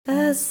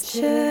As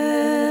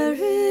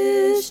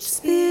cherished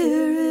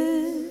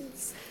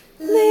spirits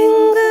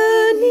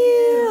linger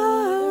near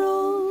our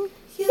own,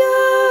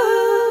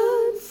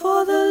 yearn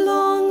for the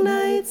long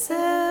night's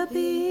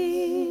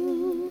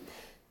ebbing.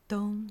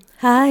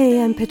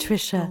 Hi, I'm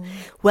Patricia.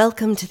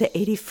 Welcome to the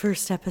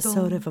 81st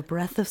episode of A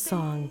Breath of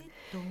Song.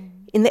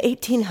 In the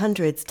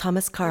 1800s,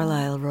 Thomas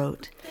Carlyle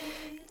wrote,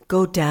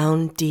 "Go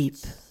down deep,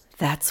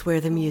 that's where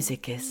the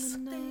music is."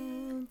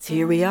 So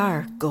here we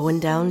are, going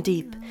down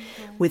deep,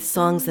 with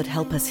songs that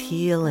help us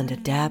heal and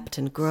adapt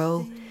and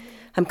grow.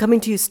 I'm coming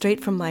to you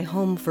straight from my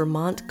home,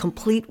 Vermont,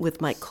 complete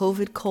with my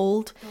COVID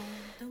cold.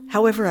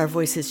 However our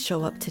voices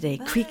show up today,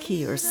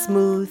 creaky or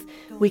smooth,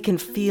 we can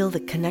feel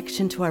the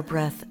connection to our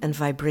breath and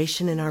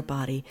vibration in our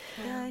body.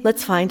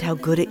 Let's find how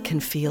good it can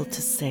feel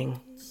to sing.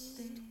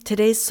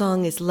 Today's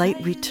song is Light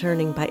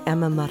Returning by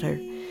Emma Mutter.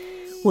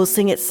 We'll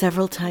sing it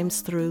several times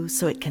through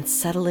so it can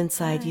settle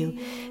inside you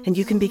and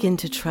you can begin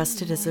to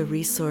trust it as a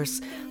resource.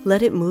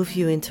 Let it move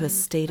you into a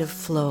state of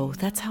flow.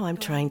 That's how I'm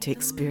trying to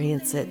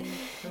experience it.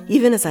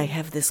 Even as I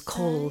have this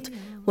cold,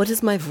 what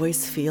does my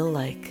voice feel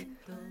like?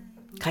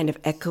 Kind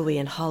of echoey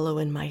and hollow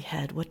in my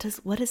head. What is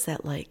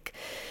that like?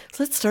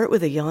 So let's start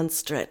with a yawn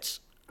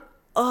stretch.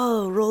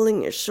 Oh,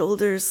 rolling your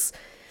shoulders,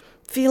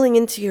 feeling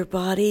into your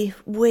body,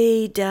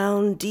 way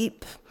down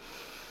deep.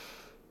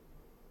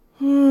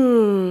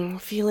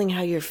 Feeling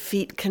how your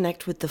feet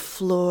connect with the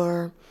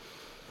floor,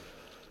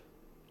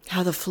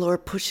 how the floor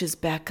pushes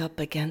back up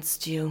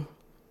against you.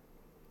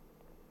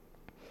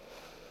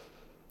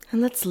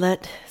 And let's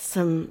let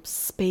some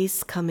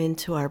space come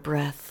into our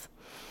breath.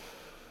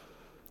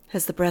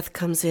 As the breath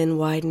comes in,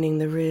 widening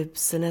the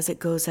ribs, and as it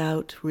goes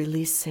out,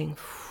 releasing.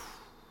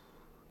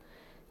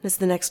 As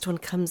the next one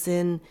comes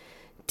in,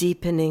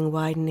 deepening,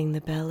 widening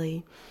the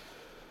belly.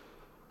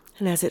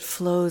 And as it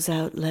flows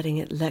out, letting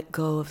it let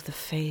go of the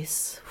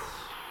face.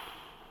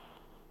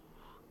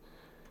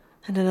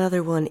 And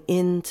another one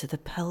into the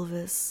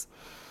pelvis.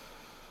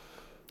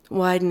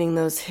 Widening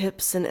those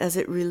hips, and as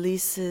it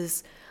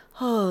releases,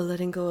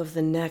 letting go of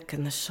the neck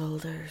and the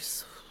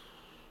shoulders.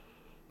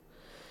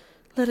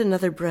 Let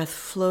another breath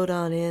float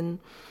on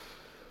in.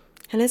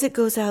 And as it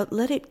goes out,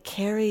 let it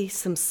carry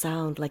some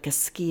sound like a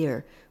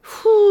skier.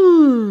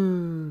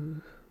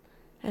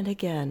 And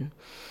again.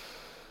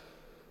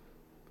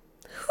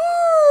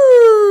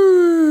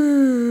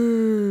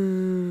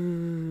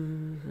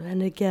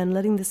 And again,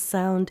 letting the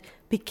sound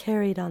be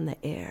carried on the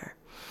air.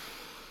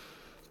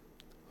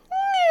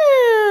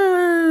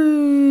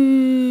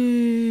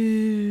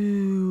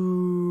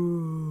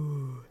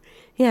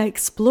 Yeah,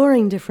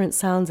 exploring different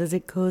sounds as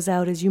it goes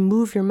out. As you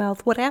move your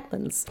mouth, what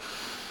happens?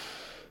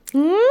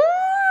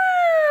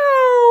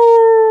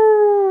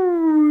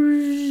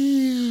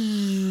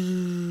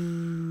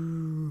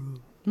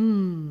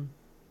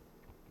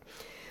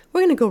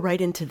 We're going to go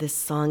right into this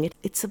song.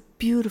 It's a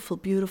beautiful,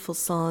 beautiful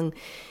song.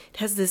 It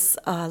has this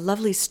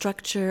lovely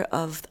structure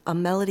of a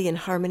melody and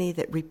harmony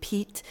that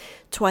repeat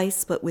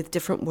twice, but with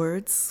different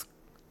words.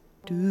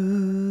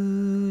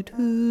 Do,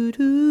 do,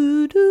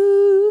 do,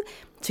 do.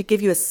 To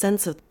give you a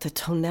sense of the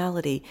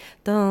tonality.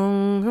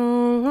 Dong,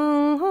 dong,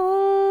 dong,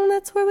 dong.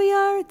 That's where we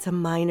are. It's a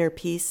minor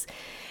piece.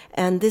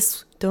 And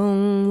this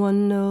dong,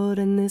 one note,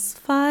 and this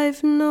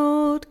five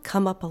note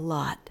come up a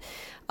lot.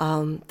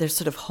 There's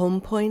sort of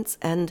home points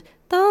and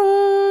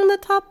dong, the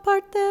top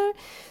part there.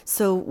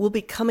 So we'll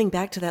be coming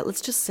back to that.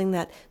 Let's just sing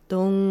that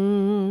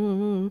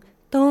dong,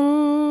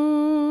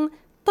 dong,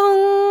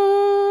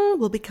 dong.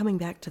 We'll be coming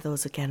back to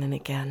those again and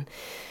again.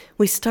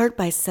 We start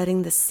by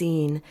setting the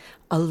scene.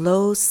 A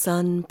low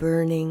sun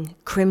burning,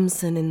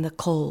 crimson in the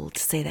cold.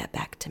 Say that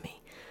back to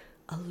me.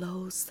 A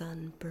low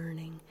sun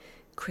burning,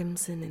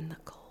 crimson in the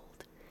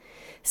cold.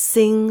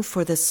 Sing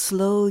for the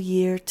slow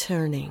year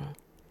turning.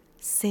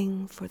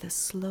 Sing for the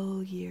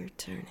slow year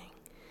turning.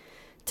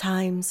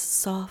 Time's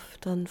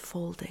soft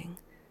unfolding.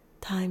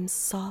 Time's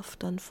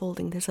soft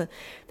unfolding. There's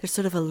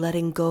sort of a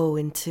letting go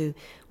into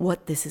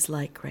what this is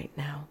like right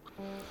now.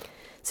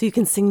 So you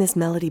can sing this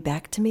melody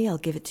back to me. I'll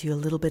give it to you a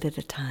little bit at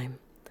a time.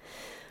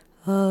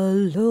 A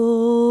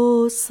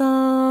low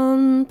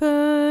sun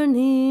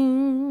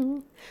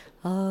burning,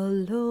 a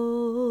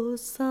low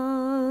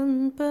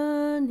sun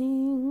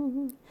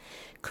burning,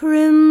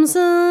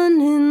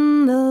 crimson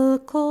in the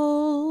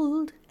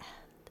cold,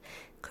 and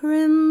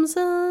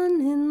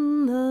crimson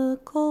in the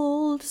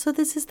cold. So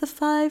this is the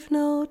five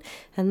note,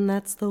 and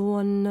that's the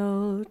one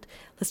note.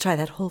 Let's try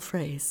that whole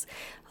phrase.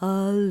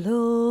 A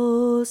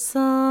low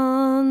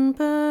sun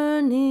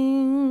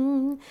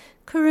burning,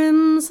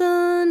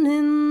 crimson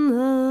in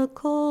the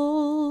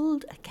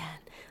cold.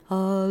 Again.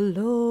 A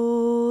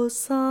low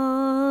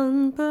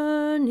sun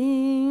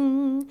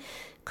burning,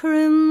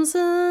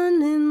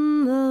 crimson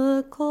in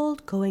the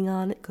cold. Going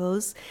on it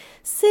goes.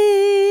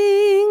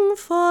 Sing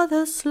for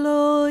the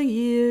slow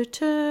year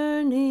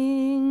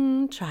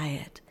turning. Try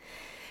it.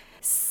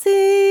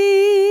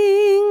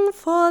 Sing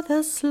for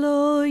the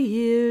slow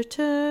year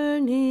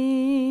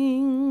turning.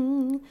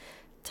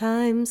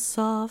 Time's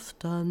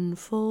soft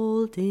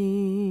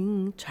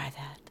unfolding. Try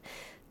that.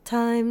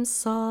 Time's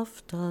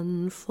soft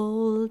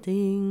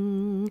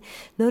unfolding.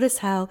 Notice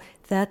how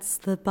that's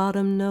the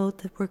bottom note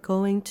that we're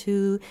going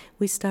to.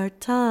 We start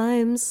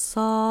time's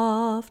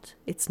soft.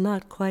 It's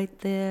not quite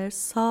there.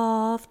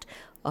 Soft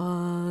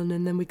on,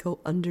 and then we go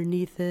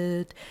underneath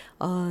it.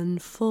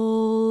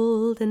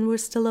 Unfold, and we're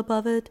still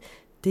above it.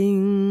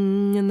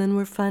 Ding, and then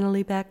we're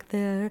finally back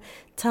there.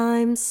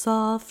 Time's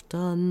soft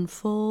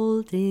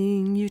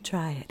unfolding. You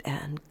try it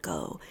and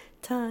go.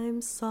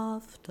 Time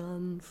soft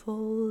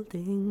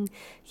unfolding.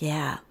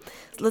 Yeah.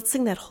 Let's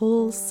sing that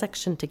whole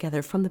section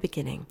together from the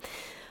beginning.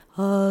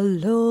 A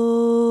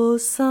low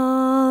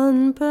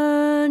sun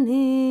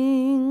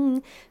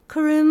burning,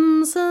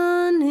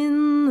 crimson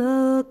in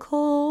the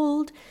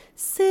cold,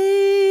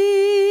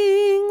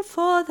 sing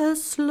for the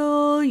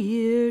slow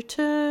year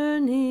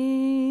turning.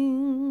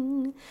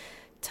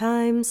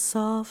 Time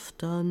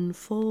soft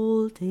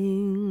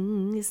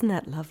unfolding. Isn't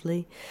that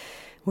lovely?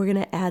 We're going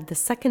to add the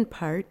second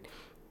part.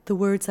 The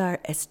words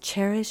are, as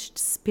cherished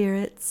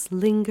spirits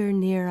linger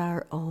near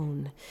our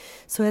own.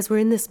 So as we're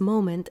in this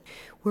moment,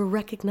 we're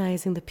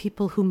recognizing the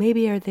people who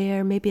maybe are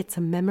there, maybe it's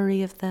a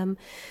memory of them,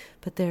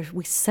 but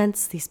we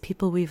sense these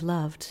people we've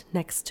loved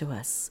next to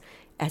us.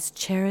 As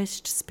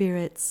cherished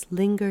spirits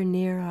linger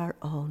near our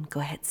own. Go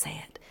ahead,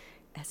 say it.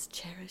 As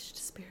cherished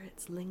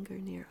spirits linger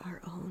near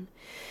our own.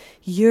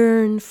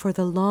 Yearn for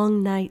the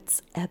long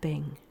night's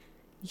ebbing.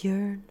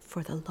 Yearn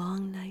for the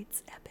long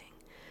night's ebbing.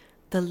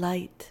 The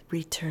light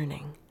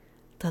returning.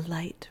 The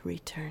light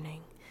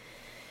returning.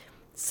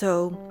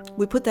 So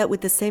we put that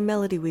with the same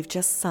melody we've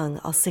just sung.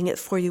 I'll sing it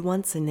for you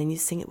once and then you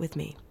sing it with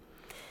me.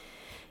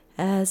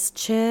 As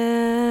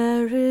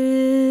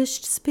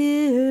cherished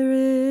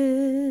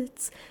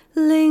spirits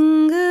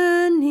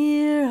linger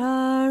near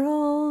our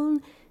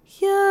own,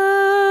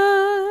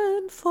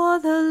 yearn for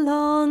the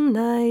long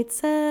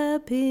night's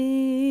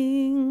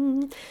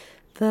ebbing,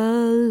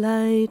 the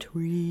light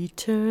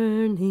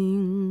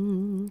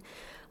returning.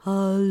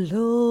 A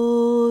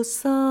low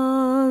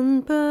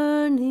sun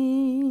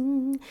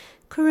burning,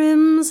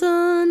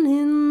 crimson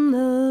in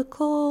the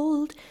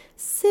cold,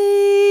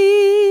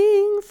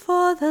 sing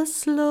for the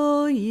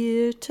slow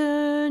year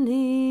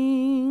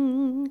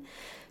turning.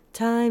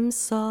 Time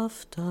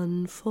soft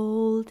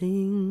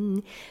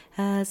unfolding,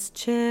 as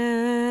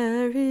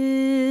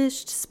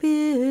cherished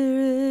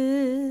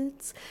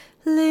spirits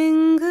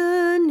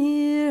linger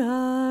near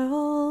our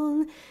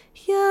own,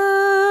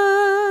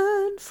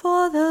 yearn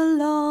for the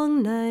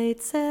long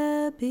night's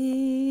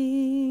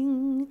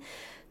ebbing,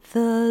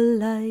 the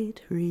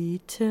light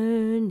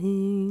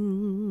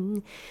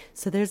returning.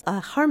 So there's a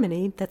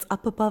harmony that's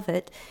up above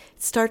it.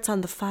 It starts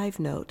on the 5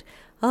 note.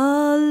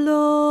 A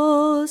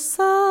low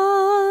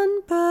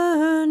sun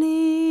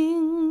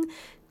burning,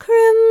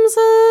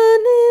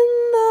 crimson in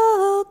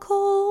the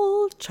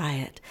cold. Try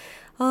it.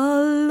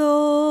 A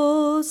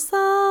low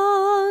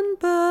sun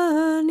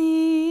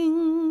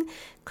burning,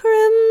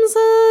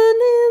 crimson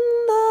in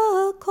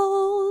the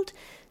cold,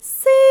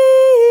 sing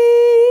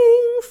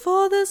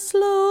for the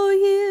slow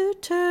year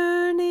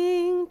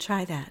turning.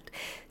 Try that.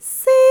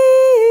 Sing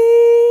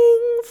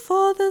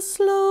for the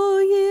slow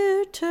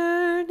year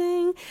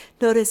turning.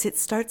 Notice it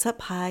starts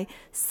up high,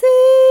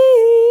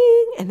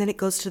 sing, and then it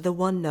goes to the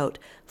 1 note.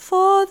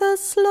 For the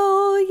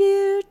slow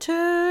year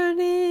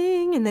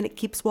turning, and then it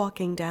keeps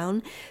walking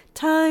down.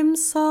 Time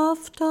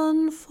soft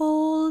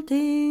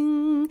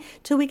unfolding,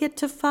 till we get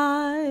to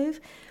 5.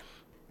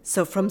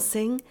 So from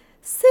sing,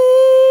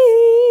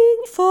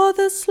 sing for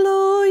the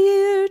slow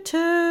year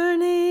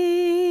turning,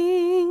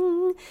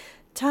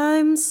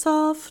 time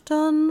soft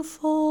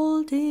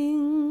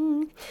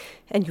unfolding.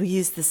 And you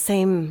use the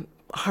same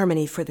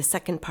harmony for the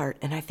second part,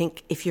 and I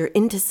think if you're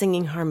into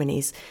singing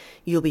harmonies,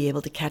 you'll be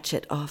able to catch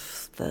it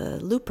off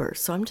the looper.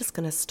 So I'm just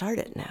going to start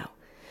it now.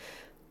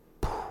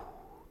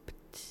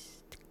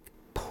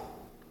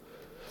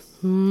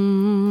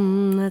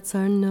 That's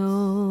our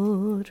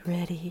note.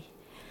 Ready?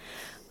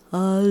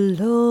 A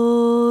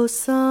low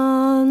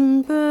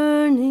sun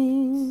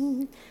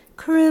burning,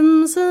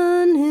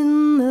 crimson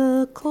in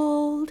the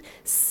cold,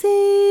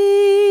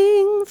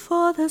 sing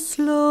for the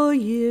slow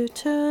year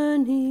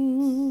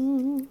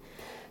turning.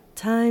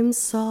 Time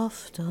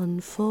soft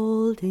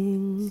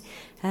unfolding,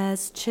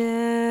 as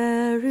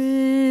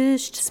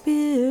cherished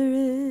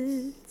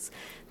spirits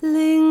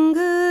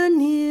linger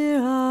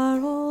near our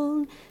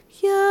own,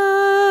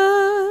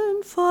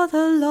 yearn for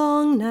the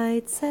long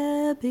night's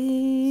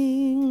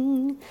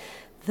ebbing,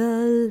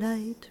 the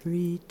light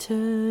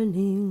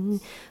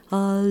returning.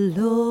 A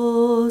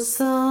low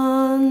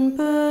sun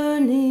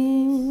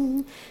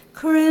burning,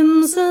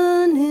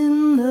 crimson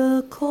in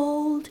the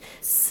cold,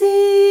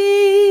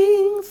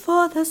 sing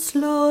for the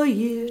slow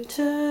year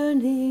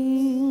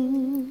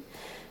turning.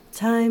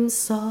 Time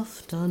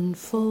soft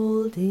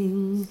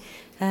unfolding,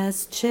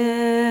 as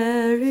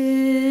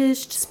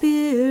cherished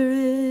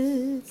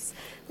spirits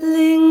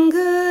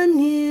linger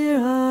near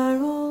our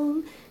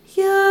own,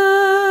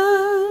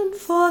 yearn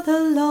for the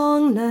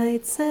long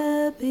night's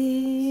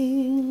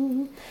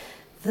ebbing,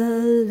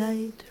 the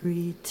light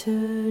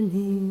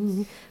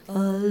returning. A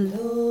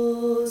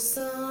low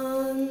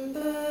sun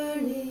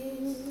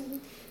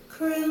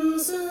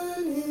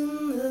Crimson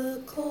in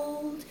the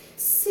cold,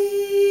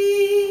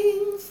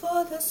 sing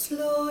for the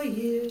slow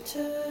year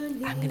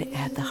turning. I'm going to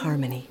add the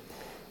harmony.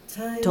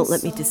 Don't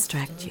let me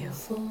distract you.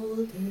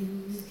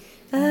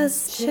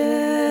 As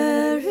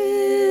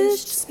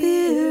cherished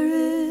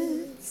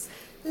spirits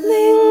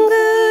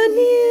linger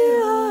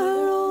near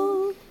our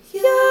own,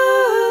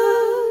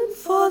 yearn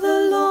for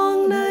the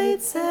long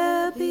night's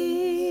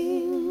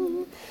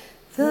ebbing,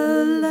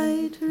 the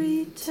light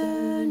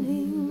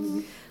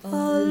returning,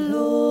 a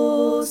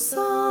low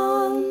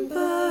sun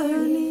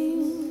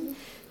burning,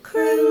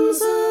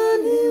 crimson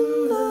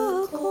in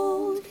the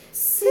cold,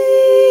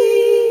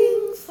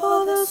 sing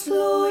for the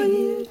slow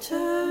year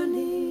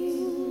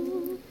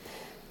turning,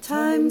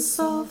 time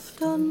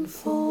soft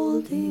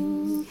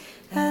unfolding,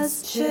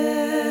 as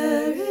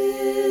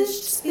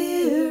cherished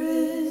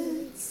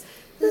spirits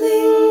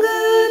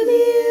linger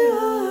near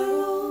our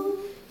own,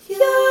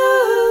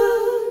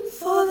 yearn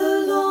for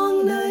the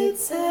long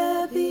night's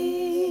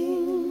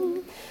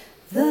ebbing,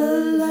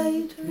 the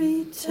light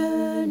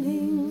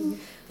returning,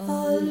 a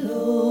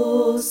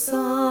low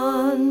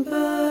sun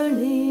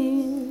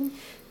burning,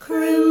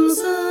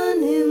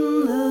 crimson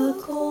in the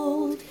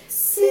cold,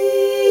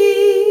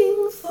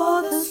 sing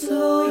for the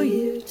slow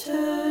year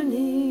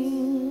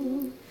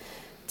turning,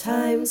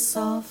 time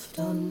soft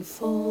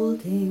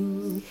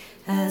unfolding,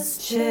 as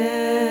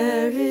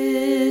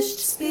cherished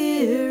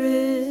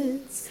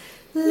spirits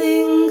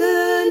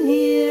linger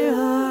near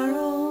our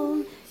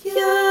own,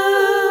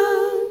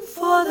 yearn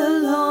for the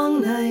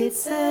long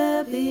night's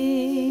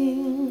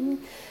ebbing,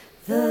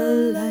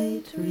 the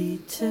light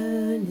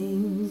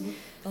returning,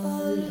 a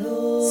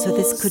low so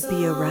this could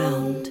be a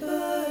round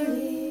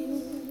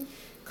burning,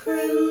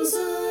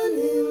 crimson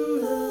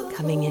in the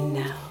coming in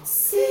now,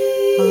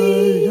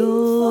 a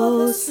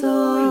low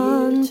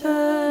sun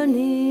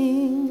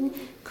turning,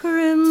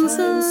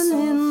 crimson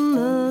in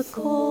the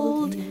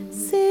cold,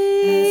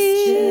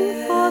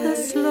 sing for the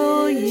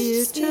slow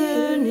year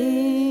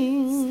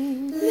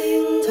turning,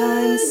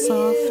 time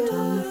soft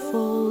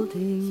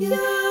unfolding,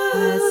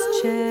 as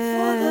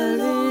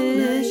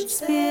cherished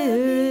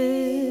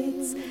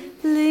spirits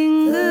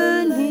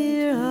linger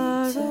near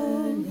our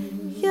own,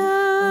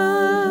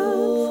 yearn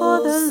for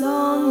the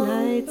long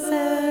night's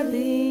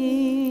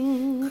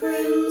ebbing,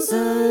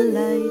 the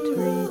light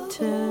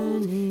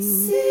returning,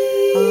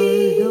 a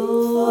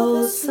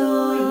low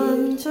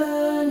sun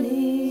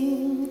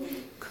turning,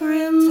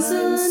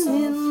 crimson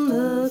in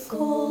the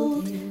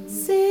cold,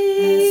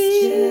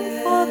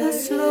 sing for the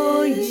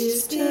slow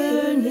year's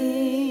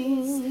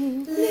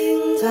turning,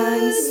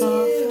 time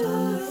soft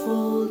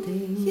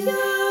unfolding,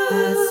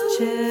 as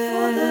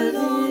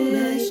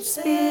cherished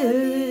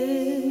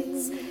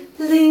spirits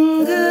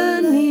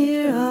linger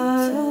near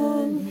our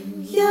own,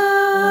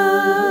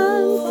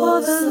 yearn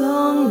for the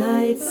long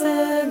night's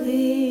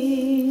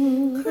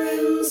ebbing,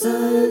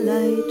 the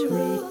light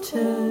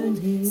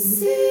returning,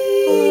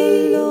 a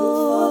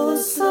low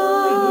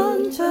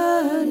sun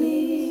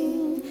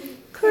turning,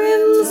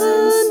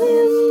 crimson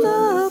in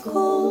the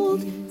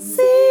cold,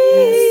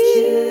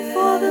 sing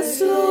for the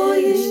slow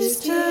year's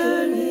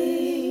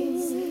turning,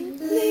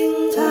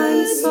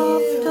 time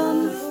soft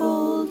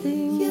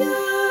unfolding,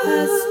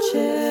 as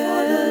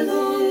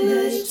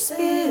cherished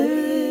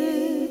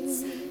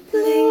spirits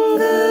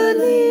linger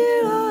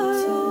near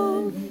our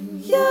own,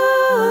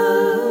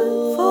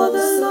 yearn for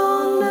the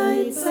long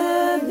night's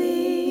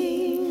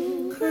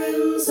ebbing,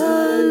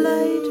 the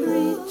light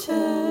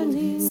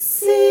returning,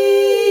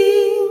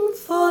 sing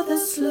for the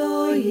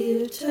slow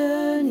year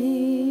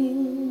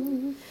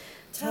turning,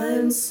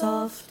 time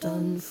soft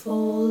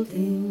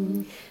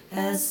unfolding,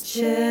 as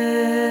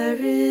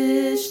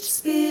cherished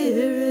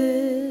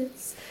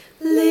spirits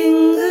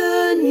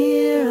linger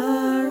near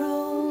our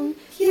own,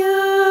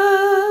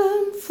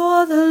 yearn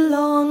for the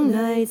long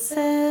night's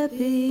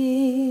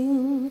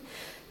ebbing,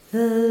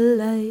 the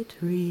light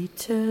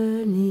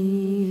returning.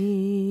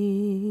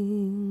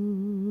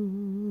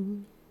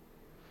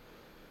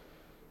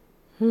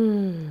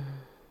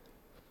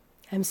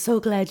 I'm so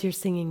glad you're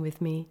singing with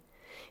me.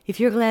 If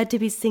you're glad to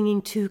be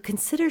singing too,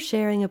 consider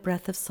sharing a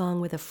breath of song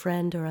with a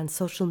friend or on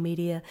social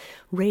media,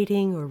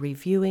 rating or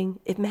reviewing.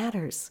 It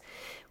matters.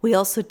 We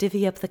also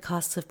divvy up the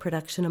costs of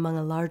production among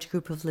a large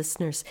group of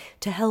listeners.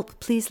 To help,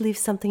 please leave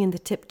something in the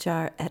tip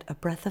jar at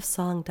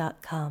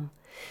abreathofsong.com.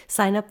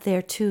 Sign up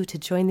there, too, to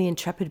join the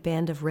intrepid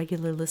band of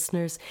regular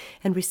listeners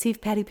and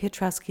receive Patty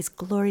Piotrowski's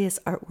glorious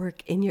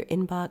artwork in your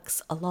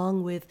inbox,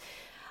 along with,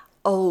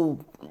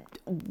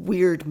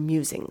 weird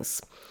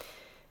musings.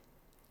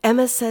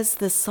 Emma says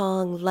the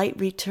song Light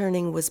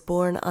Returning was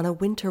born on a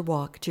winter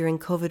walk during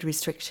COVID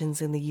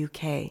restrictions in the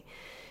UK.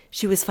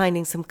 She was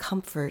finding some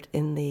comfort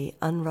in the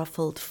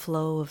unruffled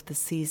flow of the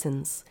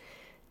seasons,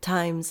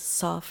 time's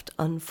soft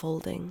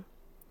unfolding.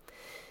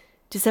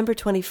 December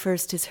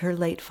 21st is her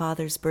late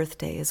father's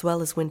birthday, as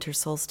well as winter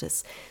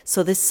solstice,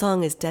 so this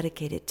song is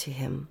dedicated to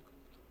him.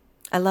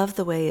 I love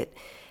the way it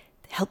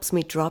helps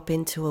me drop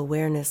into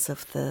awareness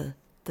of the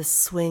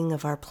swing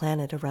of our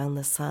planet around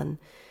the sun,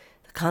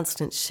 the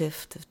constant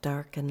shift of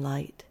dark and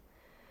light.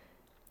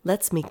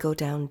 Lets me go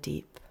down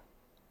deep.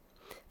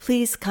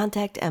 Please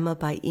contact Emma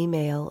by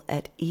email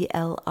at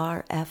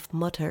elrfmutter,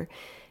 mutter,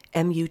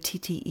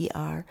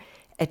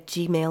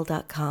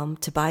 @gmail.com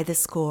to buy the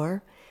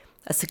score,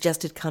 a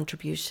suggested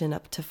contribution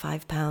up to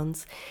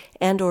 £5,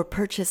 and or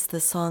purchase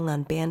the song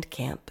on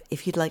Bandcamp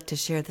if you'd like to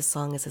share the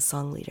song as a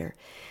song leader.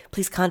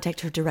 Please contact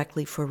her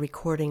directly for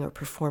recording or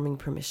performing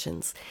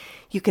permissions.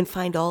 You can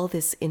find all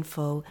this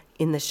info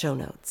in the show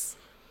notes.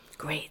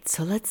 Great,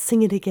 so let's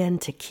sing it again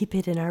to keep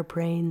it in our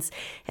brains.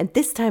 And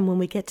this time when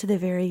we get to the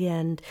very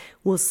end,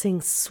 we'll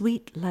sing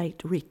Sweet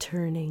Light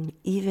Returning,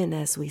 even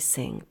as we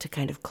sing, to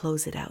kind of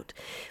close it out.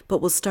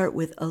 But we'll start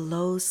with A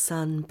Low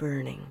Sun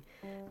Burning.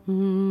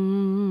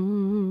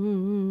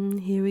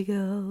 Here we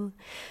go.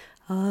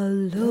 A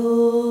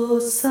low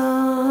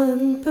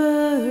sun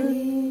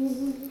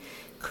burning,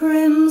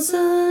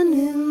 crimson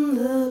in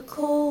the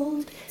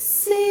cold,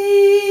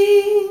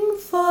 sing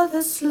for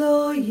the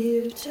slow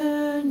year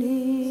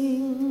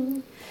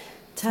turning,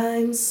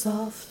 time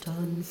soft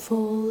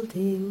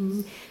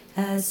unfolding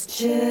as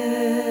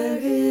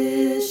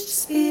cherished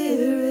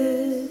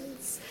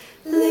spirits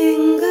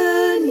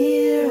linger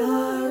near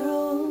our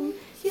own,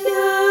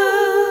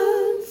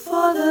 yearn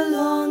for the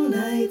long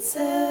night's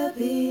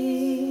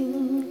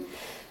ebbing,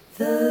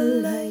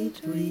 the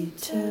light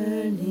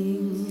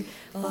returning,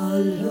 a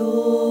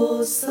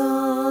low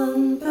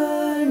sun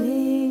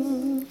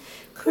burning,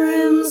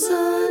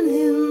 crimson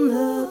in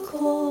the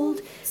cold,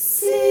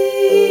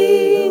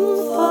 sing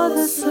for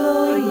the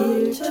slow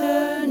year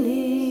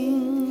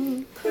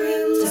turning,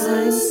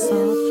 time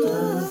soft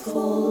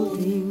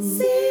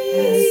unfolding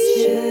as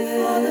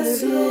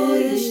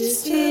cherished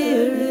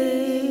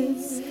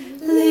spirits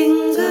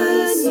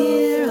linger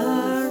near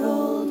our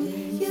old,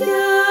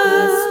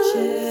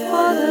 yearn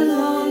for the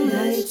long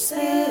night's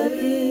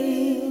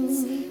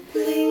ebbing,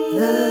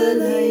 the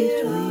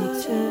light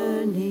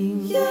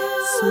returning,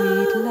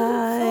 sweet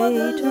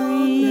light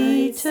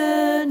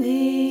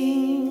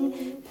returning,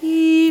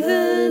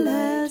 even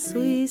as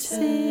we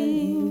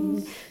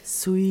sing,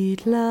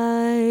 sweet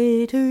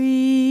light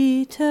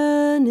returning,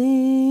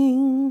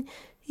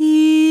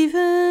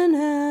 even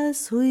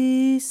as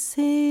we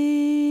sing.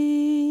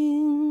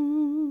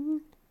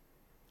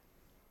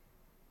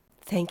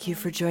 Thank you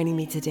for joining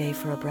me today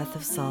for A Breath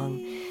of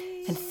Song.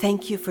 And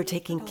thank you for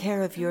taking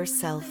care of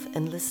yourself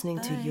and listening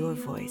to your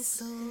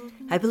voice.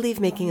 I believe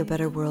making a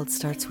better world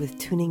starts with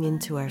tuning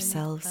into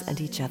ourselves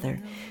and each other,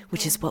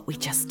 which is what we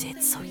just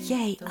did, so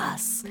yay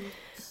us.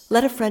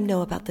 Let a friend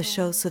know about the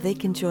show so they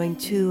can join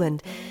too,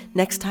 and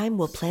next time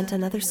we'll plant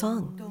another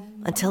song.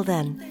 Until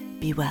then,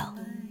 be well.